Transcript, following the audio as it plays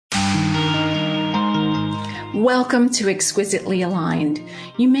Welcome to Exquisitely Aligned.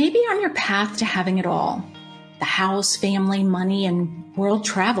 You may be on your path to having it all. The house, family, money, and world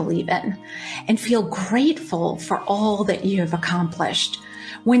travel even, and feel grateful for all that you have accomplished.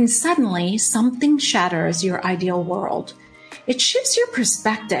 When suddenly something shatters your ideal world, it shifts your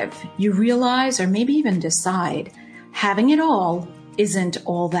perspective. You realize, or maybe even decide, having it all isn't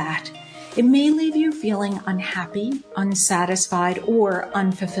all that. It may leave you feeling unhappy, unsatisfied, or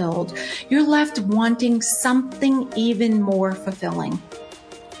unfulfilled. You're left wanting something even more fulfilling.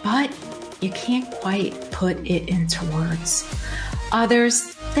 But you can't quite put it into words.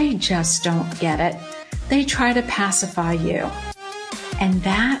 Others, they just don't get it. They try to pacify you. And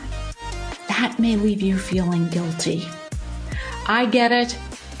that may leave you feeling guilty. I get it.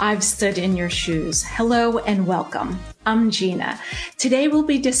 I've stood in your shoes. Hello and welcome. I'm Gina. Today we'll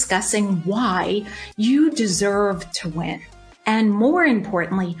be discussing why you deserve to win, and more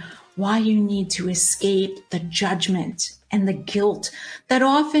importantly, why you need to escape the judgment and the guilt that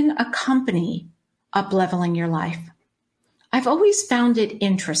often accompany up-leveling your life. I've always found it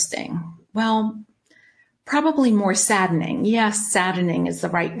interesting. Well, probably more saddening. Yes, saddening is the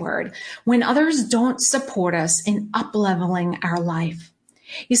right word. When others don't support us in up-leveling our life.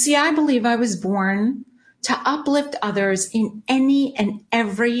 You see, I believe I was born to uplift others in any and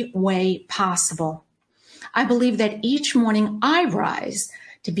every way possible. I believe that each morning I rise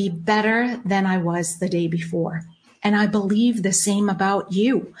to be better than I was the day before. And I believe the same about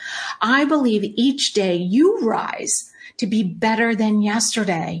you. I believe each day you rise to be better than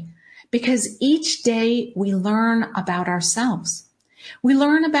yesterday, because each day we learn about ourselves. We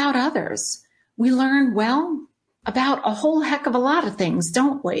learn about others. We learn, well, about a whole heck of a lot of things,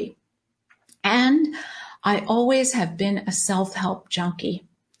 don't we? And I always have been a self-help junkie,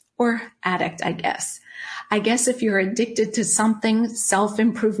 or addict, I guess. I guess if you're addicted to something,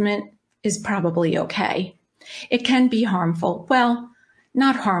 self-improvement is probably okay. It can be harmful. Well,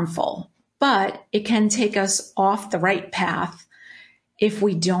 not harmful, but it can take us off the right path if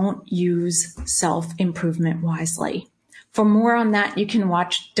we don't use self-improvement wisely. For more on that, you can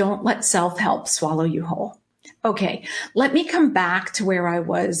watch Don't Let Self-Help Swallow You Whole. Okay, let me come back to where I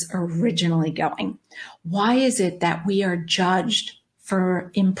was originally going. Why is it that we are judged for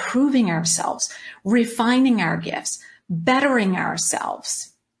improving ourselves, refining our gifts, bettering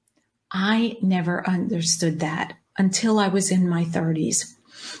ourselves? I never understood that until I was in my 30s.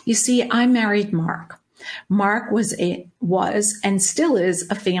 You see, I married Mark. Mark was and still is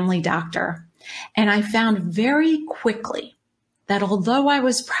a family doctor. And I found very quickly that although I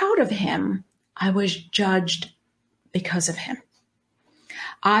was proud of him, I was judged because of him.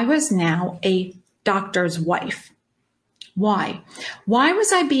 I was now a doctor's wife. Why? Why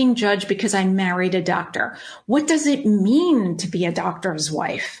was I being judged because I married a doctor? What does it mean to be a doctor's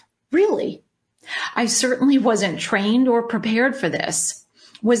wife? Really? I certainly wasn't trained or prepared for this.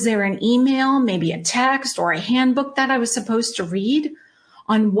 Was there an email, maybe a text, or a handbook that I was supposed to read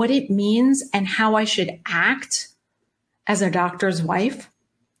on what it means and how I should act as a doctor's wife?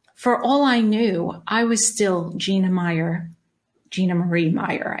 For all I knew, I was still Gina Marie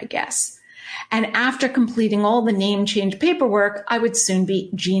Meyer, I guess. And after completing all the name change paperwork, I would soon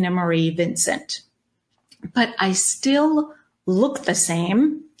be Gina Marie Vincent. But I still looked the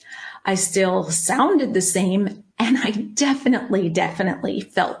same. I still sounded the same. And I definitely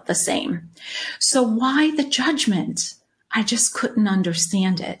felt the same. So why the judgment? I just couldn't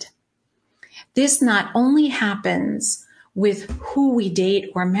understand it. This not only happens with who we date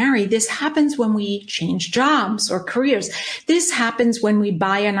or marry. This happens when we change jobs or careers. This happens when we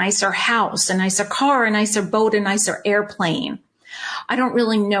buy a nicer house, a nicer car, a nicer boat, a nicer airplane. I don't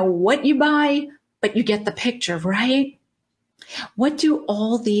really know what you buy, but you get the picture, right? What do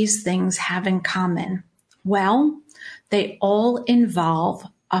all these things have in common? Well, they all involve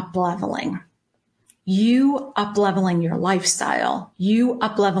up-leveling. You up-leveling your lifestyle. You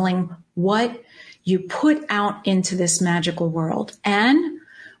up-leveling what you put out into this magical world. And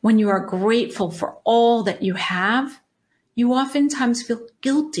when you are grateful for all that you have, you oftentimes feel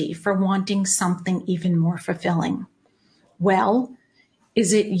guilty for wanting something even more fulfilling. Well,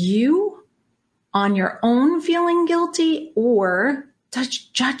 is it you on your own feeling guilty, or does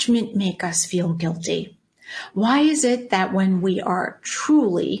judgment make us feel guilty? Why is it that when we are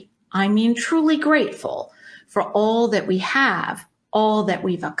truly grateful for all that we have, all that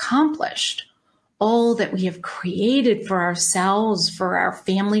we've accomplished, all that we have created for ourselves, for our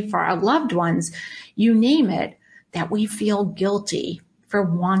family, for our loved ones, you name it, that we feel guilty for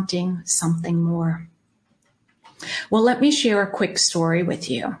wanting something more? Well, let me share a quick story with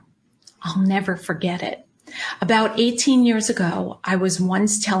you. I'll never forget it. About 18 years ago, I was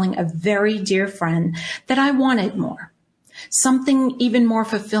once telling a very dear friend that I wanted more, something even more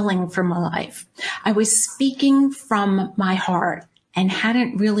fulfilling for my life. I was speaking from my heart and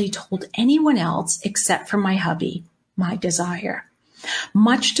hadn't really told anyone else except for my hubby, my desire.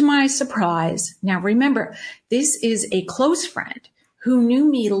 Much to my surprise, now remember, this is a close friend who knew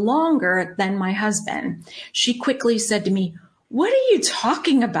me longer than my husband. She quickly said to me, "What are you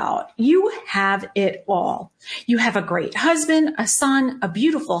talking about? You have it all. You have a great husband, a son, a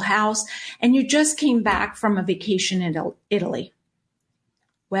beautiful house, and you just came back from a vacation in Italy."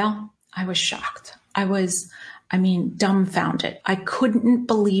 Well, I was shocked. Dumbfounded. I couldn't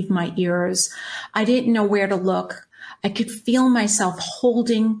believe my ears. I didn't know where to look. I could feel myself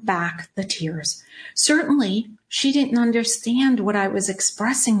holding back the tears. Certainly, she didn't understand what I was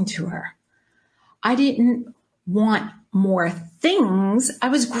expressing to her. I didn't want more things. I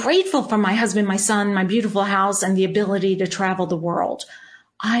was grateful for my husband, my son, my beautiful house, and the ability to travel the world.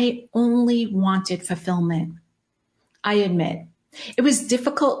 I only wanted fulfillment. I admit, it was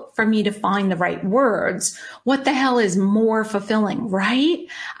difficult for me to find the right words. What the hell is more fulfilling, right?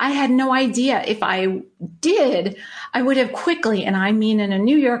 I had no idea. If I did, I would have quickly, and I mean in a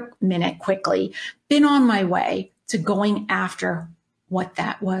New York minute quickly, been on my way to going after what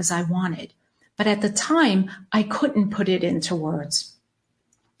that was I wanted. But at the time, I couldn't put it into words,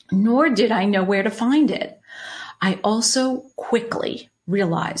 nor did I know where to find it. I also quickly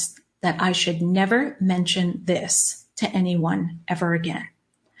realized that I should never mention this to anyone ever again.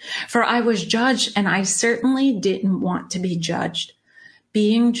 For I was judged, and I certainly didn't want to be judged.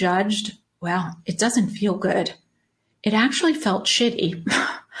 Being judged, well, it doesn't feel good. It actually felt shitty.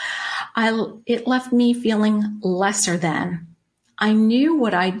 It left me feeling lesser than. I knew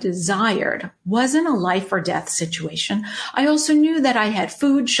what I desired wasn't a life or death situation. I also knew that I had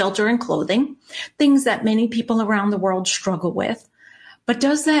food, shelter, and clothing, things that many people around the world struggle with. But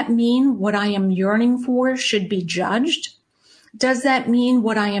does that mean what I am yearning for should be judged? Does that mean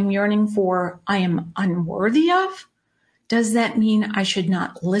what I am yearning for I am unworthy of? Does that mean I should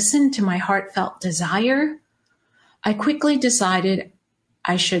not listen to my heartfelt desire? I quickly decided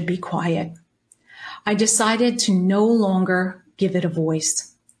I should be quiet. I decided to no longer give it a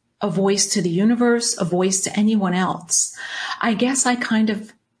voice to the universe, a voice to anyone else. I guess I kind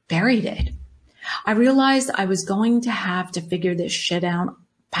of buried it. I realized I was going to have to figure this shit out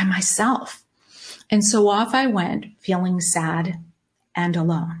by myself. And so off I went, feeling sad and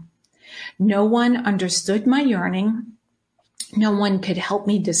alone. No one understood my yearning. No one could help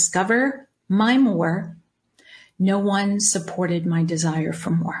me discover my more. No one supported my desire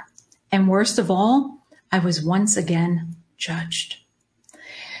for more. And worst of all, I was once again judged.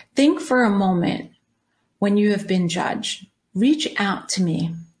 Think for a moment when you have been judged. Reach out to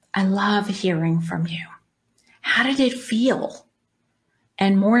me. I love hearing from you. How did it feel?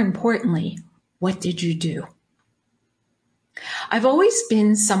 And more importantly, what did you do? I've always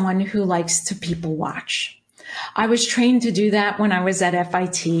been someone who likes to people watch. I was trained to do that when I was at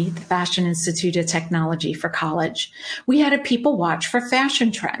FIT, the Fashion Institute of Technology, for college. We had a people watch for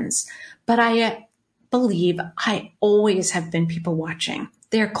fashion trends, but I believe I always have been people watching.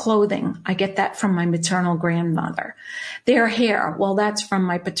 Their clothing, I get that from my maternal grandmother. Their hair, well, that's from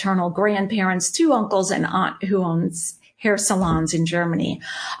my paternal grandparents, two uncles and aunt who owns hair salons in Germany.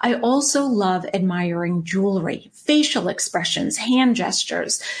 I also love admiring jewelry, facial expressions, hand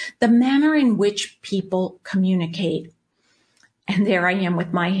gestures, the manner in which people communicate. And there I am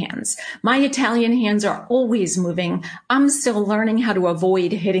with my hands. My Italian hands are always moving. I'm still learning how to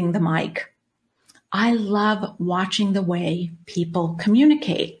avoid hitting the mic. I love watching the way people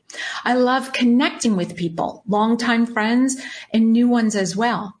communicate. I love connecting with people, longtime friends and new ones as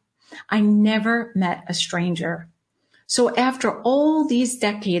well. I never met a stranger. So after all these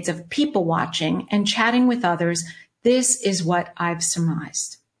decades of people watching and chatting with others, this is what I've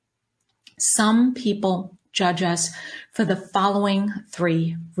surmised. Some people judge us for the following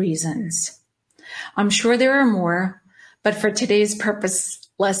 3 reasons. I'm sure there are more, but for today's purpose,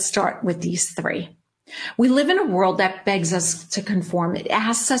 let's start with these 3. We live in a world that begs us to conform. It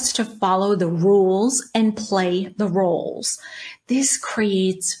asks us to follow the rules and play the roles. This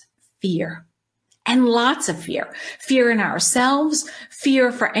creates fear, and lots of fear. Fear in ourselves,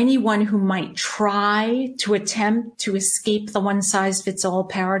 fear for anyone who might try to attempt to escape the one-size-fits-all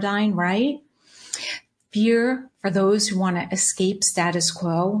paradigm, right? Fear for those who want to escape status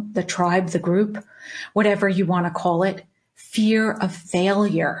quo, the tribe, the group, whatever you want to call it. Fear of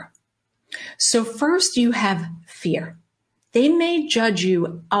failure. So first you have fear. They may judge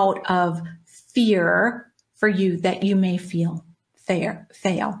you out of fear for you that you may fail. Fear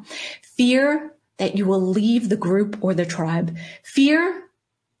that you will leave the group or the tribe. Fear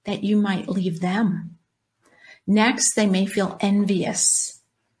that you might leave them. Next, they may feel envious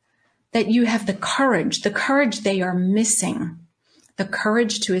that you have the courage they are missing, the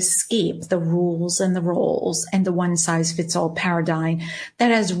courage to escape the rules and the roles and the one-size-fits-all paradigm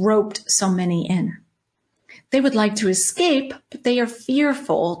that has roped so many in. They would like to escape, but they are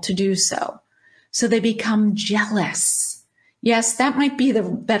fearful to do so. So they become jealous. Yes, that might be the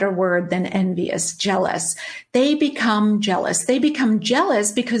better word than envious, jealous. They become jealous. They become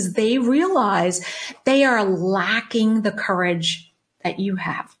jealous because they realize they are lacking the courage that you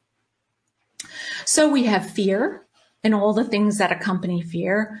have. So we have fear and all the things that accompany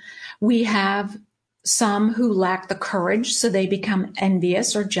fear. We have some who lack the courage, so they become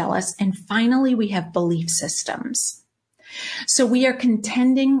envious or jealous. And finally, we have belief systems. So we are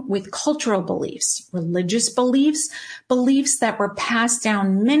contending with cultural beliefs, religious beliefs, beliefs that were passed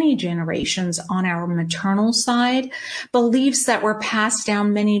down many generations on our maternal side, beliefs that were passed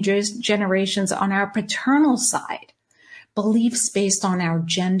down many generations on our paternal side, beliefs based on our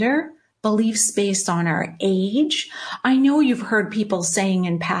gender, beliefs based on our age. I know you've heard people saying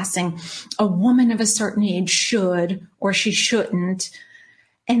in passing, a woman of a certain age should or she shouldn't.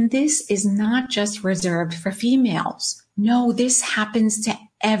 And this is not just reserved for females. No, this happens to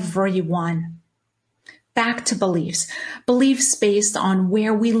everyone. Back to beliefs. Beliefs based on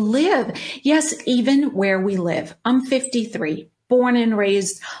where we live. Yes, even where we live. I'm 53. Born and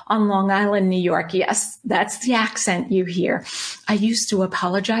raised on Long Island, New York. Yes, that's the accent you hear. I used to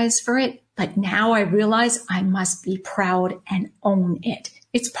apologize for it, but now I realize I must be proud and own it.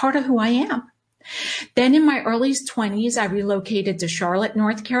 It's part of who I am. Then in my early 20s, I relocated to Charlotte,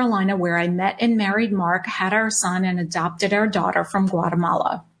 North Carolina, where I met and married Mark, had our son, and adopted our daughter from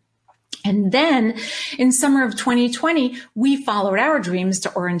Guatemala. And then in summer of 2020, we followed our dreams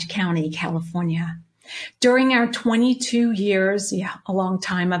to Orange County, California. During our 22 years, a long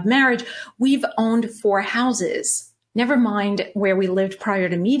time of marriage, we've owned 4 houses, never mind where we lived prior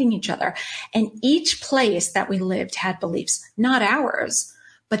to meeting each other. And each place that we lived had beliefs, not ours,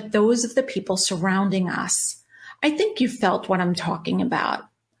 but those of the people surrounding us. I think you felt what I'm talking about.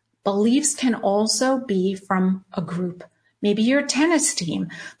 Beliefs can also be from a group. Maybe your tennis team,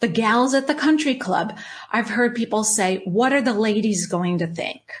 the gals at the country club. I've heard people say, what are the ladies going to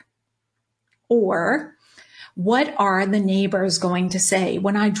think? Or, what are the neighbors going to say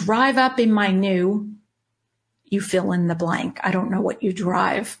when I drive up in my new, you fill in the blank. I don't know what you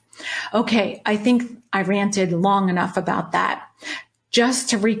drive. Okay, I think I ranted long enough about that. Just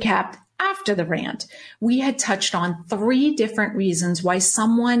to recap, after the rant, we had touched on 3 different reasons why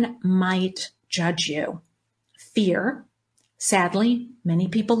someone might judge you. Fear. Sadly, many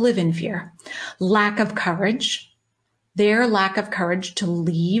people live in fear. Lack of courage. Their lack of courage to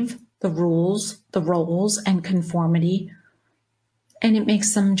leave the rules, the roles, and conformity, and it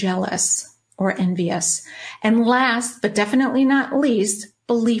makes them jealous or envious. And last, but definitely not least,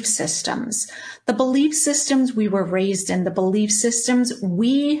 belief systems. The belief systems we were raised in, the belief systems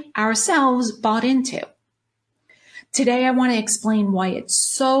we ourselves bought into. Today, I want to explain why it's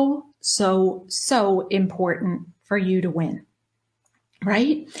so important for you to win,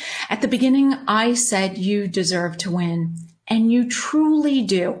 right? At the beginning, I said you deserve to win, and you truly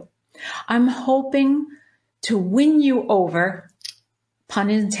do. I'm hoping to win you over,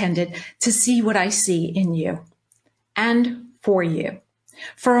 pun intended, to see what I see in you and for you.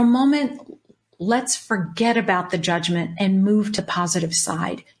 For a moment, let's forget about the judgment and move to the positive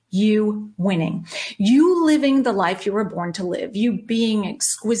side. You winning, you living the life you were born to live, you being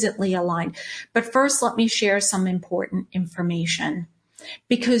exquisitely aligned. But first, let me share some important information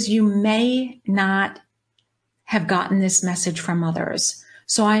because you may not have gotten this message from others.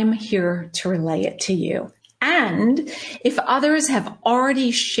 So I'm here to relay it to you. And if others have already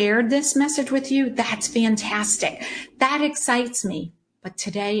shared this message with you, that's fantastic. That excites me. But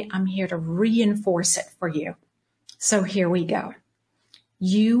today I'm here to reinforce it for you. So here we go.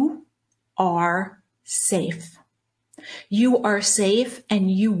 You are safe. You are safe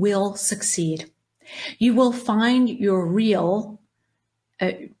and you will succeed. You will find your real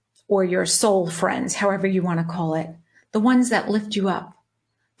or your soul friends, however you want to call it, the ones that lift you up,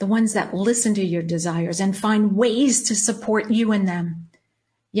 the ones that listen to your desires and find ways to support you in them.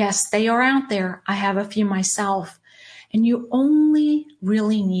 Yes, they are out there. I have a few myself. And you only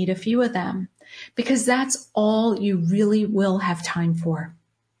really need a few of them because that's all you really will have time for.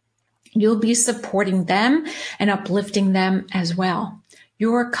 You'll be supporting them and uplifting them as well.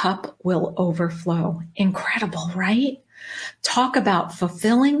 Your cup will overflow. Incredible, right? Talk about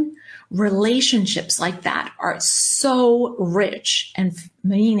fulfilling. Relationships like that are so rich and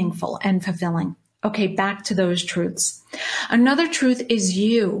meaningful and fulfilling. Okay, back to those truths. Another truth is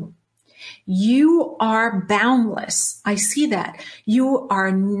you. You are boundless. I see that. You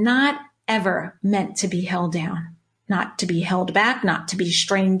are not ever meant to be held down, not to be held back, not to be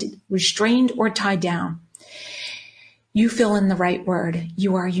restrained or tied down. You fill in the right word.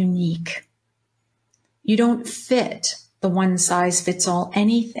 You are unique. You don't fit the one size fits all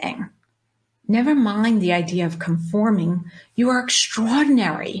anything. Never mind the idea of conforming. You are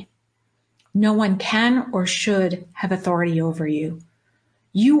extraordinary. No one can or should have authority over you.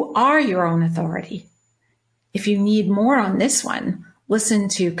 You are your own authority. If you need more on this one, listen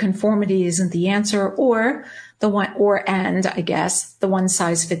to Conformity Isn't the Answer or the one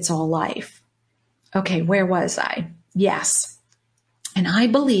size fits all life. Okay, where was I? Yes. And I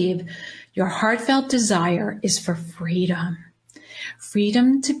believe your heartfelt desire is for freedom.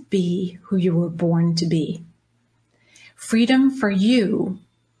 Freedom to be who you were born to be. Freedom for you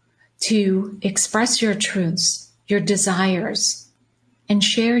to express your truths, your desires, and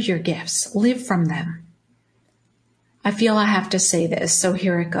share your gifts. Live from them. I feel I have to say this, so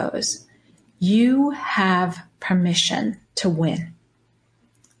here it goes. You have permission to win.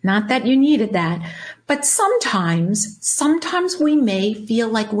 Not that you needed that, but sometimes we may feel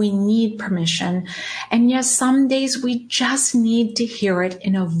like we need permission. And yes, some days we just need to hear it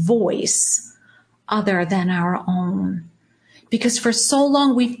in a voice other than our own. Because for so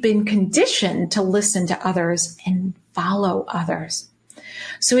long we've been conditioned to listen to others and follow others.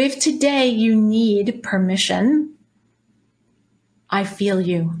 So if today you need permission, I feel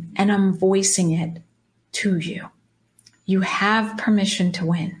you and I'm voicing it to you. You have permission to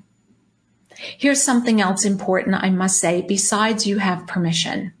win. Here's something else important I must say. Besides you have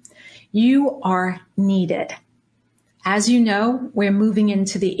permission, you are needed. As you know, we're moving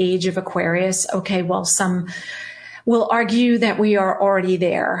into the age of Aquarius. Okay, well, some will argue that we are already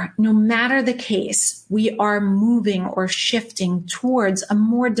there. No matter the case, we are moving or shifting towards a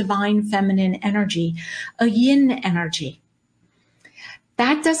more divine feminine energy, a yin energy.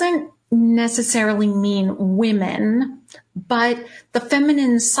 That doesn't necessarily mean women, but the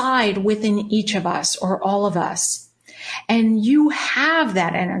feminine side within each of us or all of us. And you have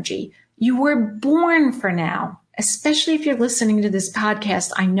that energy. You were born for now. Especially if you're listening to this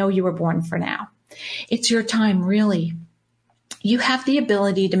podcast, I know you were born for now. It's your time, really. You have the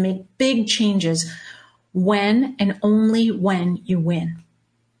ability to make big changes when and only when you win.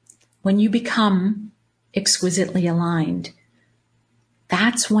 When you become exquisitely aligned.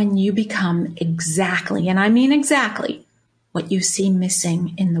 That's when you become exactly, and I mean exactly, what you see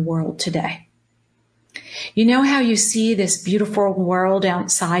missing in the world today. You know how you see this beautiful world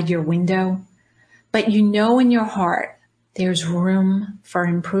outside your window, but you know in your heart there's room for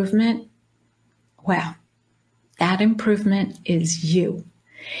improvement? Well, that improvement is you.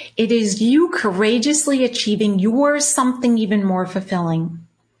 It is you courageously achieving your something even more fulfilling.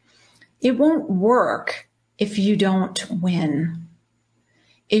 It won't work if you don't win.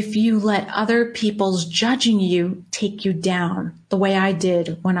 If you let other people's judging you take you down, the way I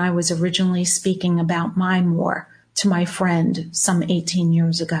did when I was originally speaking about my more to my friend some 18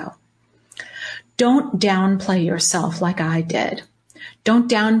 years ago. Don't downplay yourself like I did.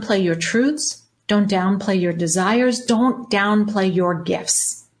 Don't downplay your truths. Don't downplay your desires. Don't downplay your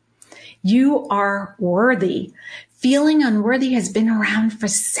gifts. You are worthy. Feeling unworthy has been around for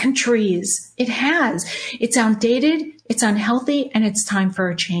centuries. It has. It's outdated, it's unhealthy, and it's time for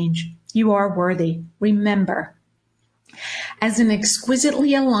a change. You are worthy. Remember, as an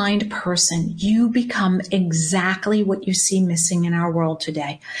exquisitely aligned person, you become exactly what you see missing in our world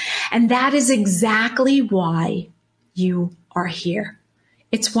today. And that is exactly why you are here.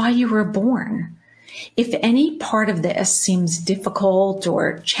 It's why you were born. If any part of this seems difficult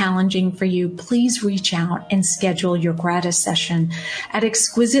or challenging for you, please reach out and schedule your gratis session at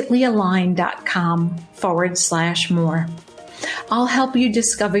exquisitelyaligned.com/more. I'll help you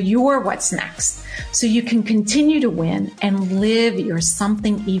discover your what's next so you can continue to win and live your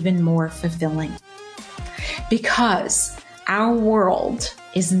something even more fulfilling. Because our world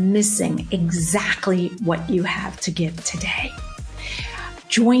is missing exactly what you have to give today.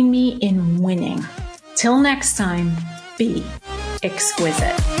 Join me in winning. Till next time, be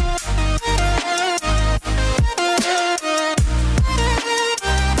exquisite.